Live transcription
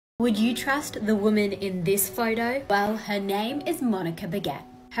Would you trust the woman in this photo? Well, her name is Monica Baguette.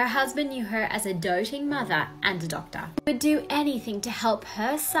 Her husband knew her as a doting mother and a doctor. Would do anything to help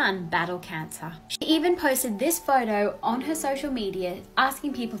her son battle cancer. She even posted this photo on her social media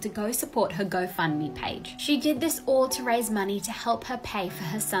asking people to go support her GoFundMe page. She did this all to raise money to help her pay for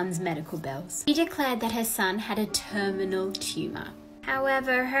her son's medical bills. She declared that her son had a terminal tumor.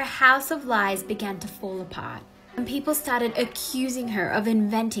 However, her house of lies began to fall apart, and people started accusing her of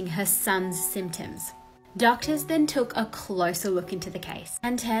inventing her son's symptoms. Doctors then took a closer look into the case,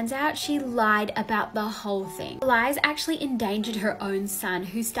 and turns out she lied about the whole thing. The lies actually endangered her own son,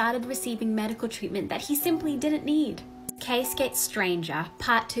 who started receiving medical treatment that he simply didn't need. Case gets stranger.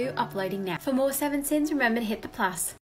 Part 2 uploading now. For more 7 Sins, remember to hit the plus.